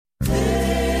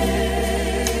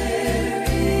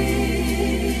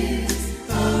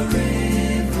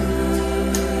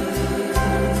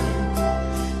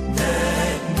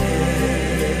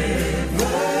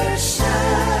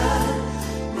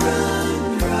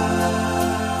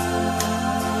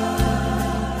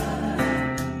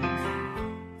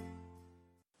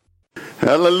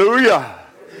Hallelujah.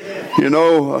 You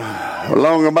know,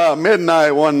 along about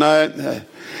midnight one night,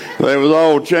 they was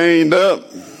all chained up.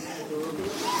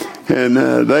 And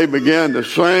they began to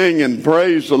sing and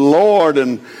praise the Lord,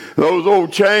 and those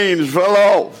old chains fell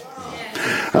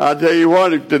off. I tell you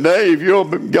what, today, if you'll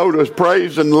go to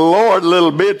praising the Lord a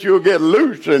little bit, you'll get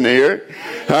loose in here.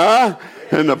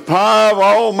 And the power of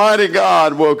Almighty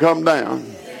God will come down.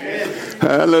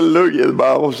 Hallelujah. The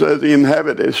Bible says he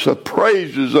inhabits the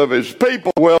praises of his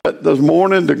people. Well, this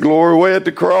morning, the glory way at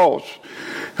the cross.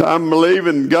 I'm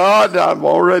believing God. I've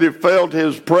already felt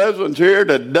his presence here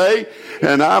today,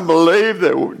 and I believe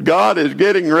that God is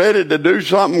getting ready to do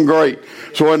something great.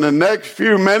 So in the next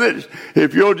few minutes,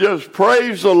 if you'll just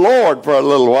praise the Lord for a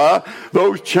little while,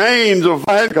 those chains of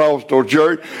Pentecostal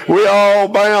church, we all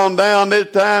bound down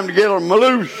this time to get them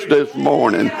loose this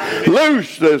morning.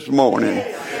 Loose this morning.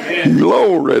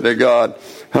 Glory to God.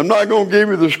 I'm not going to give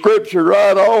you the scripture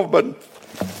right off, but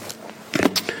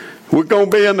we're going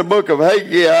to be in the book of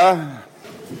Haggai,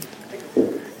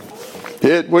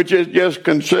 which is just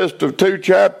consists of 2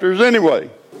 chapters anyway.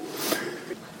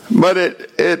 But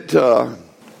and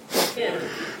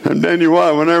then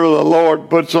whenever the Lord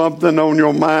puts something on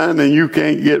your mind and you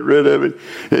can't get rid of it,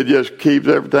 it just keeps,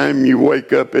 every time you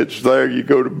wake up, it's there. You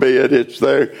go to bed, it's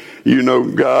there. You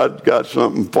know God's got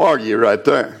something for you right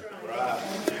there.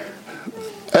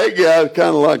 Haggai is kind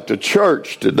of like the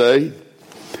church today.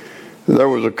 There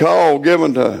was a call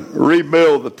given to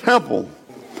rebuild the temple.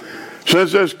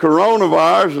 Since this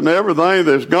coronavirus and everything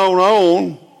that's gone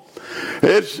on,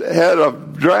 it's had a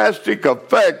drastic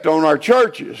effect on our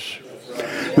churches.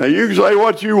 Now, you can say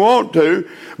what you want to,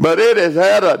 but it has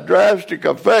had a drastic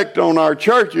effect on our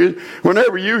churches.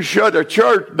 Whenever you shut a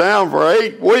church down for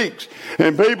 8 weeks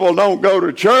and people don't go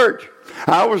to church,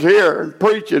 I was here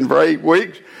preaching for 8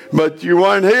 weeks, but you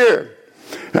weren't here.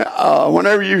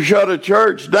 Whenever you shut a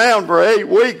church down for 8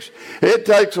 weeks, it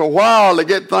takes a while to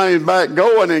get things back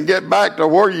going and get back to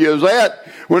where you was at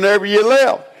whenever you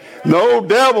left. The old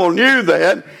devil knew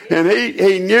that, and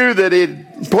he knew that he'd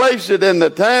place it in the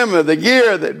time of the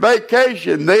year that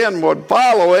vacation then would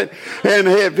follow it, and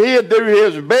if he'd do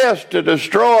his best to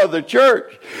destroy the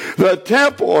church. The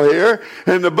temple here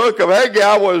in the book of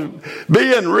Haggai was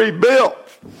being rebuilt.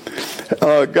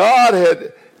 God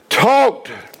had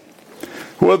talked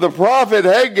with the prophet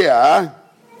Haggai,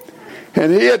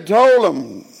 and he had told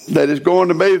him that it's going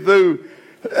to be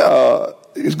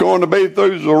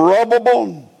through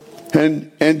Zerubbabel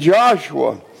and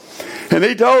Joshua. And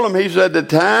he told him, he said, the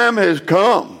time has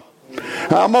come.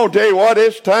 I'm going to tell you what,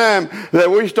 it's time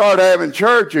that we start having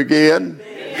church again.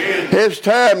 It's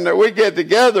time that we get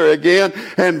together again,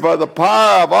 and for the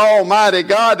power of Almighty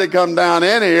God to come down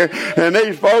in here. And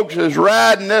these folks is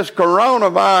riding this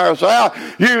coronavirus out,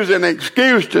 using an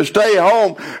excuse to stay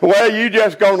home. Well, you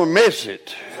just going to miss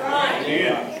it.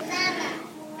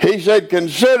 He said,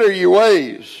 consider your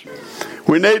ways.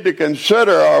 We need to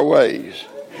consider our ways.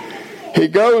 He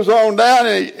goes on down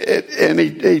and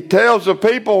he tells the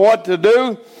people what to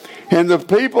do. And the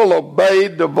people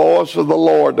obeyed the voice of the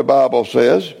Lord, the Bible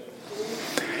says.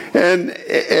 And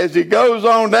as he goes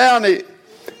on down,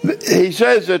 he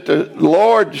says that the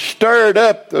Lord stirred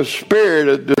up the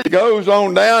spirit. He goes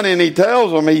on down and he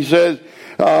tells them, he says,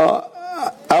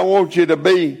 I want you to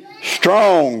be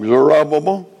strong,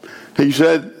 Zerubbabel. He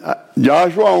said,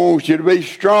 Joshua, I want you to be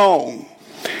strong.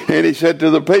 And he said to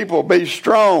the people, be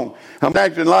strong. I'm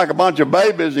acting like a bunch of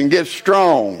babies and get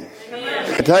strong.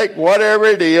 Take whatever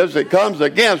it is that comes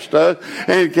against us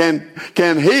and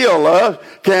can heal us,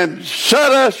 can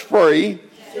set us free.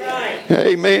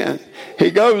 Amen. He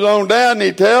goes on down and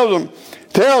he tells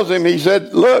him, he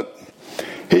said, look,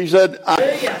 he said,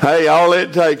 hey, all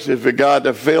it takes is for God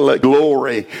to fill it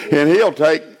glory. And he'll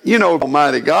take,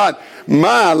 Almighty God,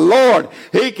 my Lord,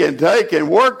 he can take and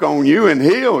work on you and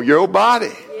heal your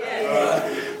body.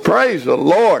 Yes. Praise the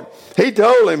Lord. He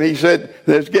told him, he said,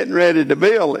 that's getting ready to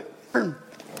build it.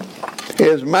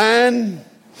 Is mine,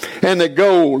 and the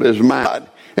gold is mine.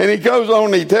 And he goes on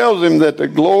and he tells him that the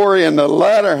glory in the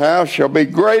latter house shall be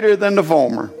greater than the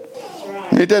former.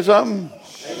 Ain't that something?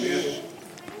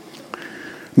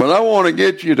 But I want to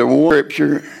get you to one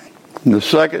scripture in the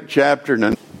 2nd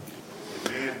chapter.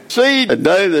 See the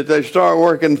day that they start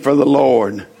working for the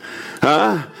Lord.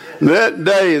 That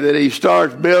day that he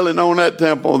starts building on that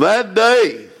temple, that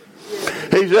day,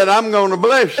 he said, I'm going to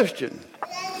bless you.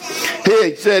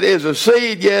 He said, is a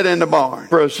seed yet in the barn?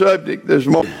 For a subject, there's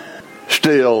more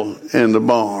still in the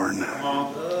barn.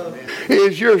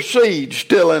 Is your seed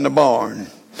still in the barn?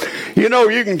 You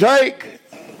can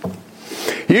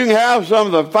you can have some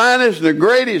of the finest and the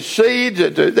greatest seeds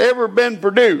that's ever been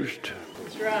produced.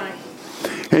 That's right.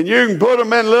 And you can put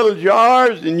them in little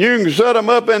jars, and you can set them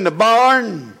up in the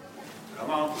barn.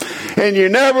 And you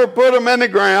never put them in the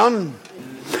ground.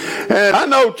 And I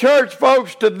know church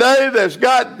folks today that's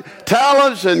got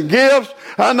talents and gifts.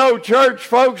 I know church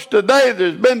folks today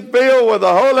that's been filled with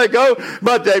the Holy Ghost,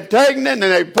 but they've taken it and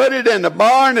they put it in the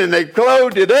barn and they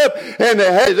closed it up and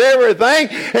they has everything,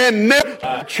 and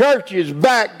never church is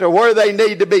back to where they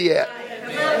need to be at.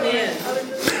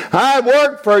 I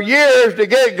worked for years to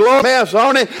get glory mess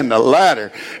on it. And the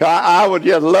ladder. I would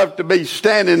just love to be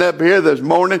standing up here this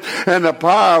morning and the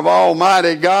power of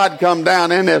Almighty God come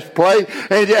down in this place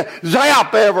and just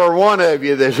zap every one of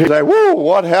you. This say, whoa,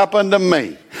 what happened to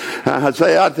me? I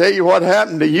say, I'll tell you what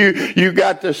happened to you. You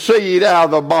got the seed out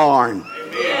of the barn.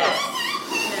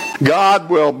 God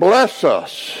will bless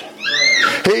us.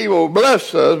 He will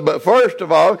bless us, but first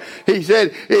of all, he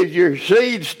said, is your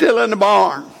seed still in the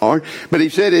barn? But he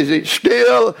said, is it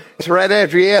still? Right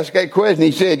after he asked that question,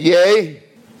 he said, yea.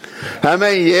 I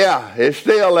mean, yeah, it's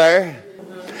still there.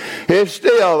 It's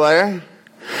still there.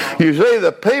 You see,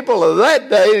 the people of that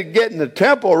day getting the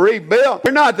temple rebuilt,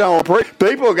 we're not the only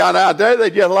people got out there. They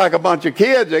just like a bunch of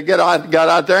kids. They got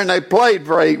out there and they played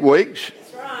for 8 weeks.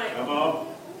 That's right. Come on.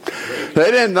 They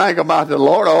didn't think about the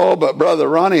Lord. Oh, but Brother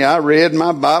Ronnie, I read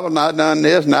my Bible, not done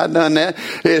this, not done that.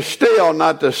 It's still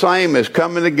not the same as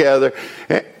coming together.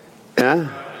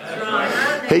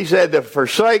 He said to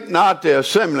forsake not the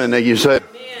assembling of yourselves.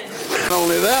 Not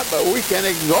only that, but we can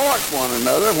exhort one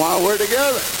another while we're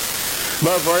together.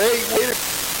 But for 8 weeks,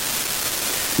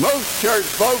 most church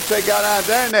folks, they got out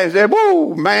there and they said,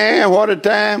 whoa, man, what a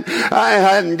time. I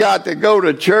hadn't got to go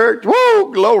to church.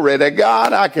 Whoa, glory to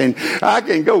God. I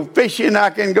can go fishing. I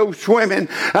can go swimming.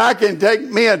 I can take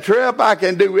me a trip. I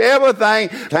can do everything.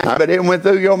 But it went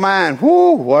through your mind.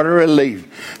 Whoa, what a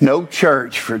relief. No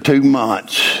church for 2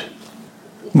 months.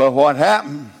 But what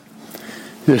happened?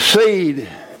 The seed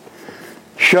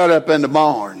shut up in the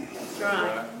barn.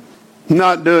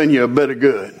 Not doing you a bit of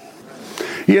good.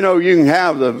 You know, you can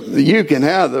have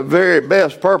the very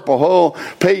best purple hull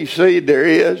pea seed there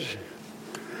is.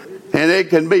 And it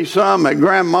can be some that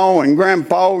Grandma and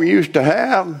Grandpa used to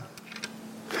have.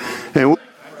 And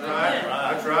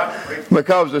that's right.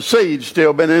 Because the seed's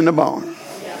still been in the barn.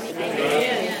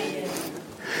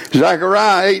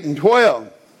 Zechariah 8:12.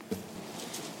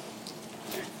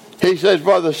 He says,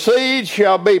 for the seed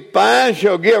shall be fine,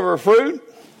 shall give her fruit,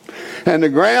 and the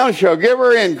ground shall give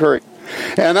her increase.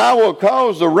 And I will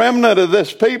cause the remnant of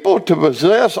this people to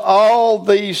possess all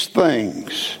these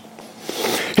things.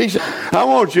 He said, I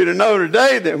want you to know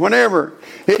today that whenever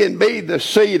it can be the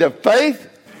seed of faith,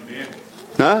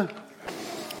 I'm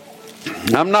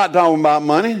not talking about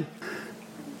money,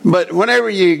 but whenever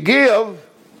you give,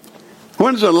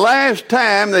 when's the last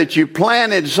time that you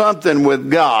planted something with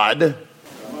God?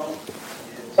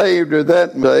 Saved or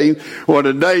that saved. Well,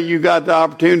 today you got the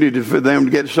opportunity for them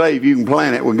to get saved. You can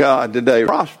plant it with God today.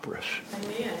 Prosperous.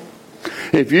 Amen.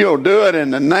 If you'll do it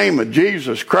in the name of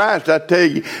Jesus Christ, I tell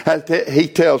you, he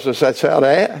tells us that's how to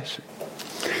ask.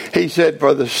 He said,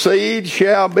 for the seed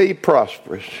shall be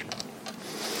prosperous.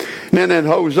 And then in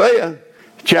Hosea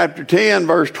chapter 10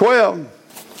 verse 12,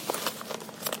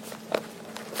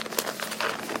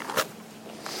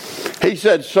 he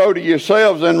said, sow to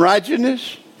yourselves in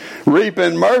righteousness, reap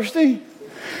in mercy,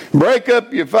 break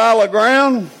up your fallow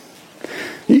ground.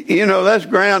 You know, that's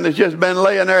ground that's just been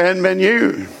laying there, hadn't been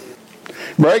used.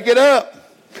 Break it up.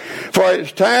 For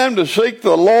it's time to seek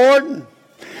the Lord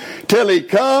till he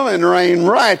come and rain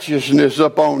righteousness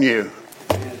upon you.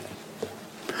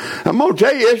 I'm going to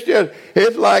tell you,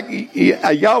 it's like,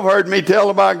 y'all have heard me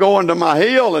tell about going to my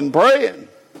hill and praying.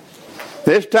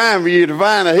 It's time for you to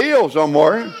find a hill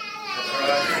somewhere.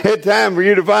 It's time for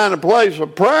you to find a place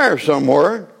of prayer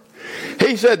somewhere.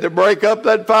 He said to break up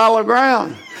that fallow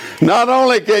ground. Not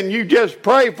only can you just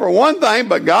pray for one thing,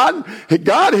 but God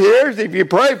hears if you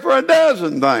pray for a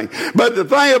dozen things. But the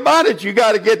thing about it, you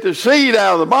got to get the seed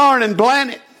out of the barn and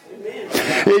plant it.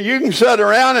 Amen. You can sit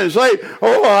around and say,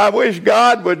 oh, I wish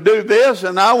God would do this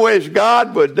and I wish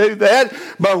God would do that.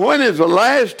 But when is the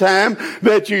last time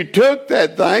that you took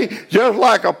that thing, just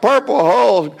like a purple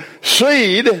hull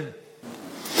seed,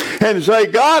 and say,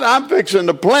 God, I'm fixing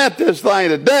to plant this thing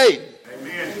today.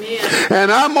 Amen.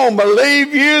 And I'm going to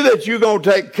believe you that you're going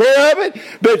to take care of it,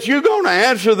 that you're going to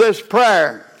answer this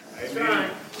prayer.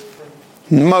 Amen.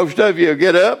 Most of you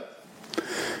get up,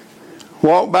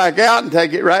 walk back out and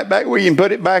take it right back where you can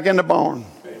put it back in the barn.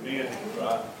 Amen.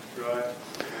 Right.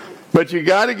 But you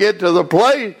got to get to the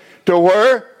place to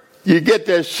where you get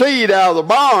this seed out of the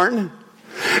barn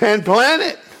and plant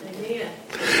it.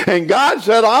 And God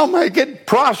said, I'll make it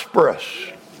prosperous.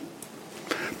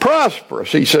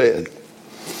 prosperous, he said.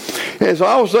 And so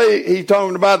also he's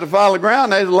talking about the fallow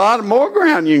ground. There's a lot more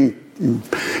ground. You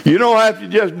don't have to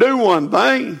just do one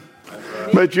thing,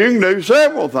 but you can do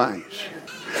several things.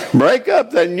 Break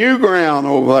up that new ground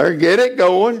over there. Get it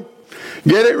going.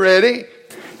 Get it ready.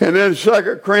 And then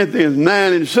 2 Corinthians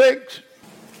 9:6,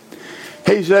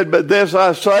 he said, but this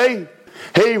I say,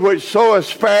 he which soweth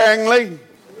sparingly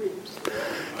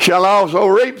shall also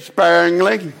reap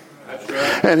sparingly.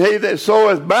 And he that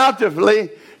soweth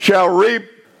bountifully shall reap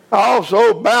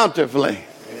also bountifully.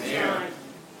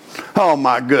 Oh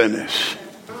my goodness.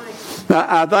 Now,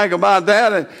 I think about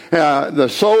that, the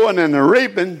sowing and the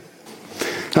reaping.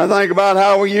 I think about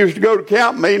how we used to go to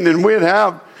camp meeting and we'd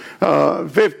have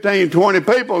 15, 20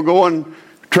 people going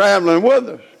traveling with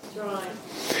us.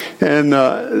 And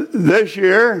this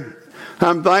year,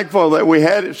 I'm thankful that we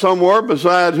had it somewhere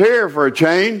besides here for a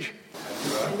change.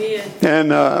 And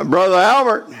Brother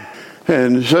Albert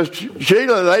and Sister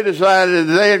Sheila, they decided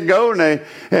that they'd go,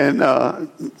 and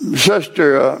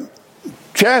Sister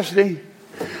Chastity,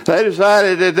 they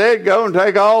decided that they'd go and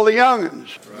take all the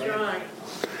young'uns. Right.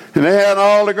 And they had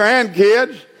all the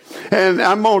grandkids. And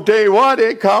I'm going to tell you what,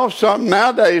 it costs something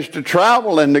nowadays to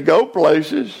travel and to go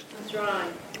places. That's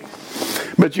right.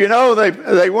 But you know,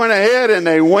 they went ahead and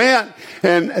they went,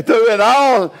 and through it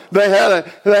all, they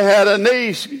had a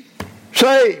niece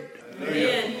saved.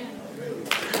 Amen.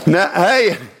 Now,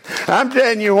 hey, I'm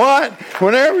telling you what,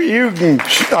 whenever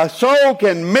a soul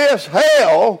can miss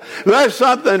hell, that's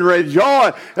something to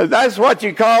rejoice. That's what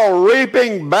you call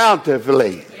reaping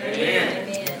bountifully. Amen.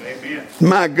 Amen.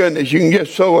 My goodness, you can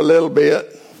just sow a little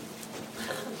bit.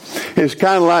 It's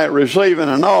kind of like receiving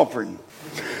an offering.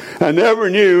 I never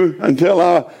knew until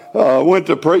I went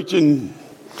to preaching,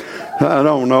 I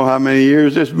don't know how many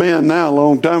years it's been now, a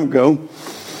long time ago.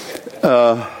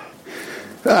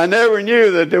 I never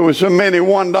knew that there were so many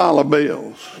 $1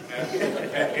 bills.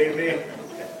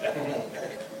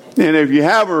 And if you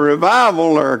have a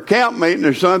revival or a camp meeting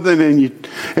or something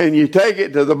and you take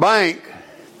it to the bank,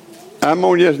 I'm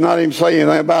going to just not even say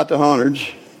anything about the hundreds,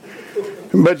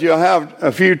 but you'll have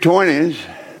a few 20s,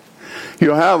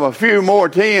 you'll have a few more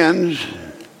 10s.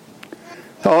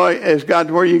 Oh, it's got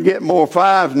to where you get more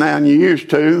 5s now than you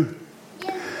used to.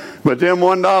 But them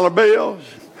 $1 bills,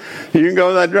 you can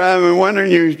go that driving winter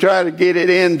and you try to get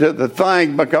it into the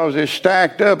thing because it's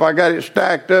stacked up. I got it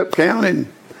stacked up, counted. And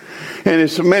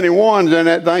there's so many ones in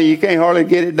that thing, you can't hardly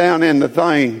get it down in the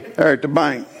thing there at the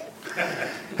bank.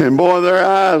 And boy, their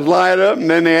eyes light up, and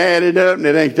then they add it up, and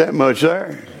it ain't that much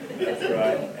there. That's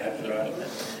right. That's right.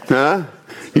 Huh?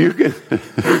 You can.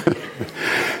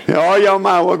 All y'all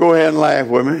might well go ahead and laugh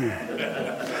with me.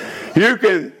 You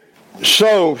can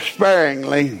sow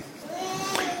sparingly,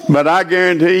 but I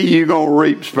guarantee you're going to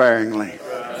reap sparingly.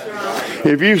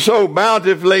 If you sow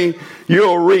bountifully,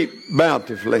 you'll reap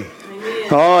bountifully.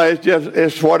 Oh,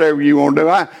 it's whatever you want to do.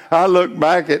 I look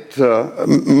back at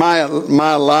my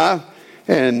life,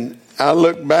 and I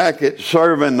look back at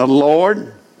serving the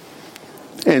Lord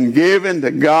and giving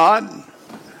to God.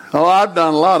 Oh, I've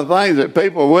done a lot of things that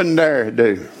people wouldn't dare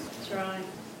do. That's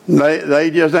right. They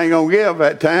just ain't going to give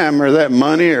that time or that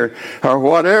money or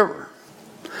whatever.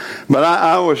 But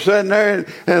I was sitting there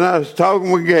and I was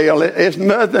talking with Gail. It's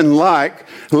nothing like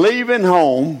leaving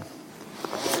home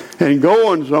and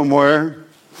going somewhere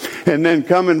and then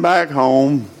coming back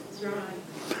home,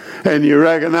 and you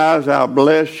recognize how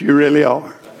blessed you really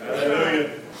are.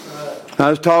 I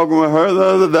was talking with her the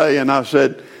other day, and I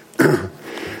said, I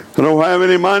don't have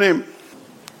any money,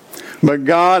 but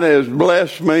God has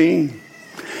blessed me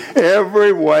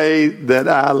every way that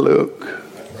I look.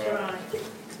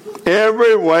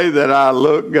 Every way that I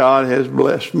look, God has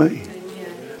blessed me.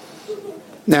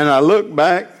 And I look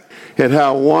back at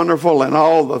how wonderful and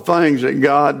all the things that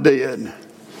God did.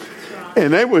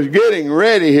 And they was getting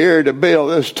ready here to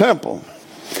build this temple.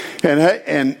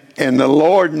 And the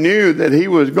Lord knew that he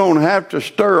was going to have to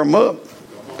stir them up.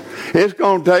 It's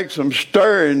going to take some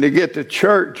stirring to get the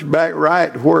church back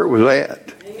right where it was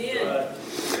at. Amen.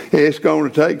 It's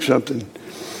going to take something.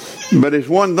 But it's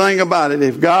one thing about it.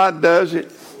 If God does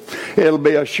it, it'll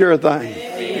be a sure thing.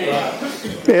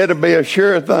 Amen. It'll be a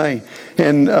sure thing.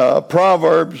 In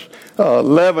Proverbs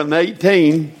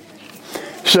 11:18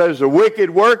 says, the wicked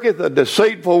worketh a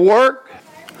deceitful work,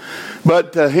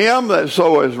 but to him that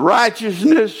soweth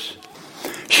righteousness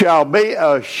shall be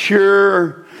a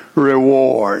sure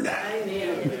reward.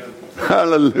 Amen.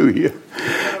 Hallelujah.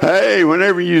 Hey,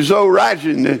 whenever you sow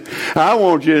righteousness, I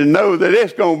want you to know that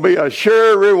it's going to be a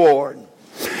sure reward.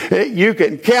 You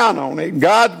can count on it.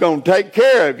 God's going to take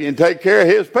care of you and take care of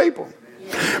his people.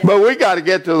 But we got to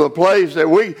get to the place that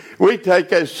we take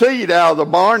that seed out of the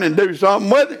barn and do something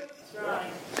with it.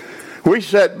 We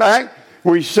sit back,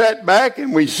 and we sit back,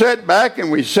 and we sit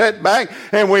back,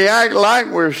 and we act like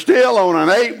we're still on an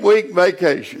 8-week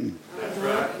vacation.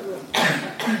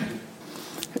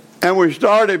 And we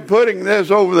started putting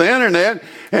this over the internet,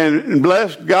 and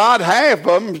bless God, half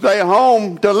of them stay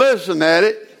home to listen at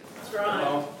it.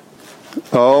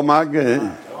 Oh my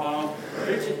goodness.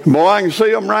 Boy, I can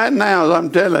see them right now as I'm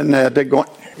telling that. They're going.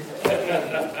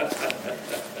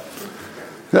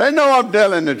 They know I'm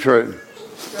telling the truth.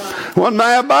 One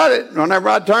thing about it, whenever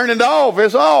I turn it off,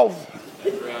 it's off.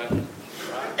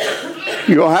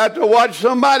 You'll have to watch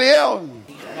somebody else.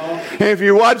 If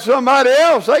you watch somebody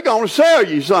else, they're going to sell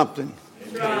you something.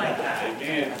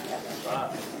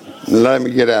 Let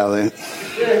me get out of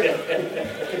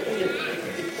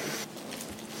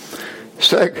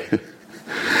there.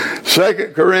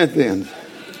 2 Corinthians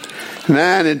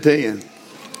 9 and 10.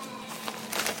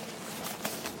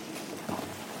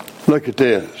 Look at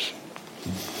this.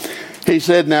 He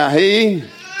said, now he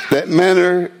that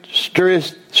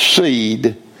ministereth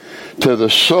seed to the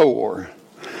sower,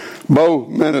 both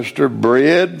minister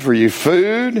bread for your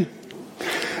food,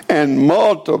 and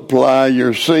multiply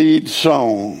your seed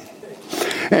sown,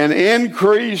 and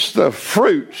increase the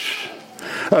fruits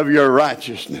of your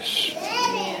righteousness.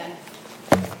 Amen.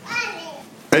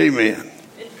 Amen.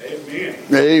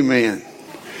 Amen.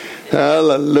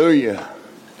 Hallelujah.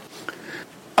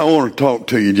 I want to talk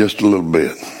to you just a little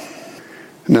bit.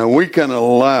 Now, we can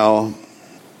allow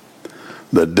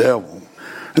the devil,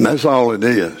 and that's all it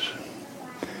is.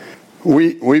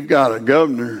 We've got a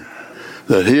governor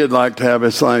that he'd like to have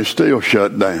his thing still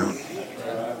shut down.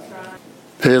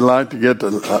 He'd like to get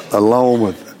along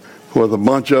with a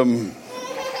bunch of them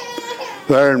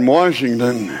there in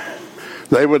Washington.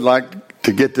 They would like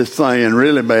to get this thing in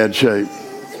really bad shape.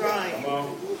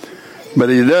 But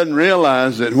he doesn't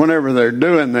realize that whenever they're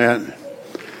doing that,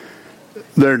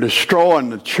 they're destroying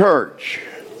the church.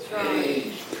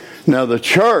 Now, the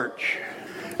church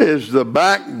is the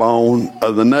backbone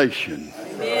of the nation.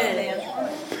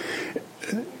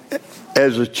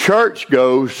 As the church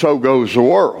goes, so goes the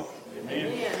world.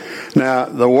 Now,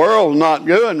 the world's not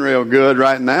doing real good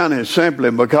right now, and it's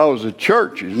simply because the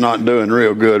church is not doing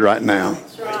real good right now.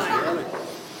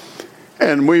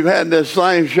 And we've had this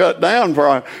thing shut down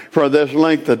for this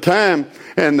length of time,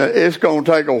 and it's going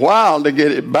to take a while to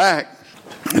get it back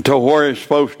to where it's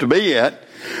supposed to be at.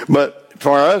 But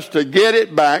for us to get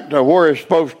it back to where it's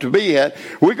supposed to be at,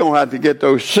 we're going to have to get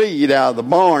those seed out of the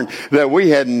barn that we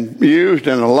hadn't used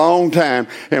in a long time,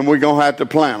 and we're going to have to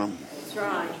plant them. That's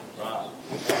right.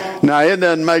 Now, it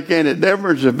doesn't make any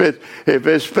difference if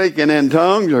it's speaking in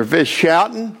tongues, or if it's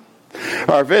shouting,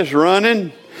 or if it's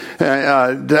running.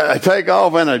 Take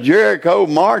off in a Jericho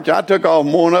march. I took off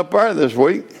one up there this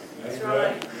week. That's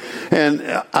right. And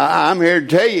I'm here to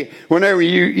tell you, whenever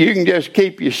you can just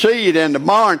keep your seed in the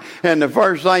barn, and the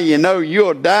first thing you know,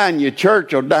 you'll die and your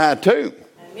church will die too.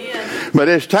 Amen. But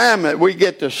it's time that we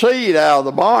get the seed out of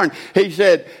the barn. He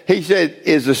said,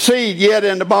 is the seed yet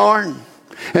in the barn?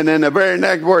 And then the very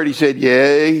next word he said,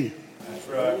 yea. That's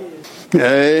right.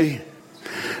 Yea.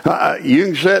 You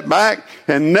can sit back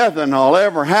and nothing will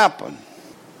ever happen.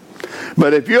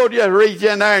 But if you'll just reach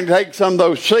in there and take some of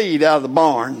those seed out of the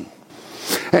barn,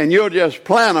 and you'll just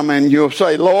plant them, and you'll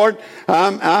say, Lord,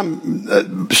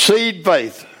 I'm seed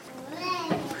faith.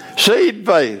 Seed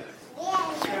faith.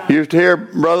 You used to hear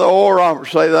Brother Oral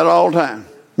Roberts say that all the time.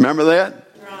 Remember that?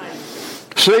 Right.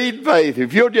 Seed faith.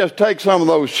 If you'll just take some of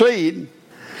those seed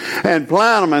and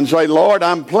plant them and say, Lord,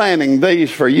 I'm planting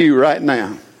these for you right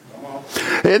now.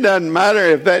 It doesn't matter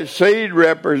if that seed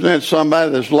represents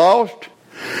somebody that's lost,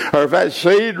 or if that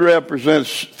seed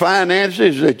represents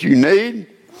finances that you need,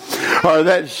 or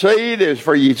that seed is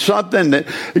for you something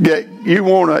that you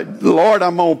want to, Lord,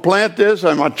 I'm going to plant this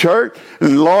in my church,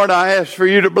 and Lord, I ask for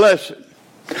you to bless it.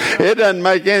 It doesn't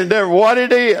make any difference what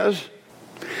it is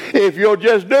if you'll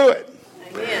just do it.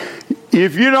 Amen.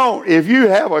 If you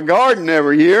have a garden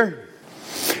every year,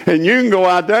 and you can go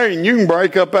out there and you can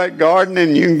break up that garden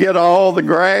and you can get all the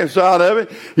grass out of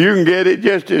it. You can get it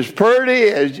just as pretty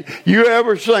as you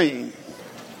ever seen.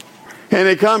 And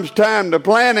it comes time to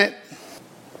plant it.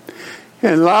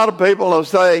 And a lot of people will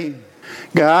say,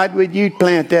 God, would you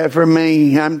plant that for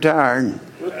me? I'm tired.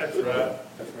 That's right.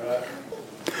 That's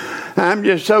right. I'm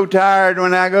just so tired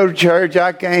when I go to church,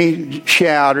 I can't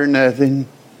shout or nothing.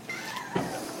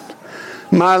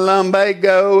 My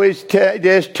lumbago is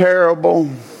just terrible.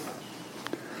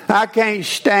 I can't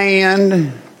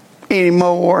stand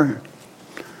anymore.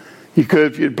 You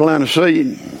could if you'd plant a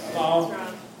seed. Come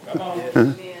on. Come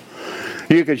on.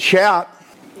 You could shout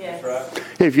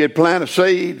if you'd plant a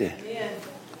seed.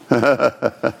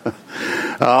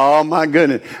 Oh my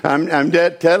goodness. I'm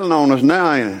dead telling on us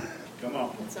now, ain't it? Come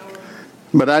on.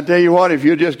 But I tell you what, if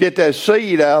you just get that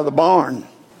seed out of the barn,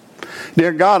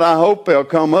 dear God, I hope they'll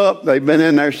come up. They've been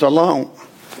in there so long.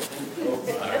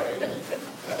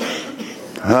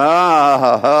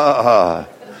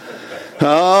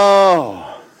 Oh,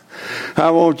 I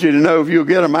want you to know if you'll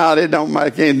get them out, it don't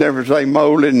make any difference they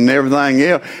molded and everything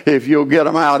else. If you'll get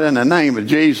them out in the name of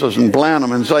Jesus and plant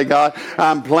them and say, God,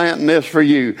 I'm planting this for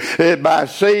you. By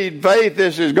seed faith,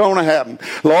 this is going to happen.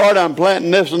 Lord, I'm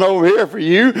planting this one over here for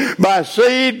you. By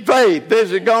seed faith,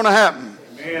 this is going to happen.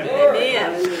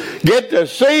 Amen. Get the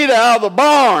seed out of the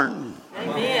barn.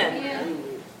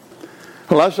 Amen.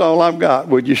 Well, that's all I've got.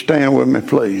 Would you stand with me,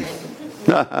 please?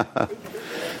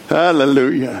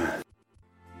 Hallelujah.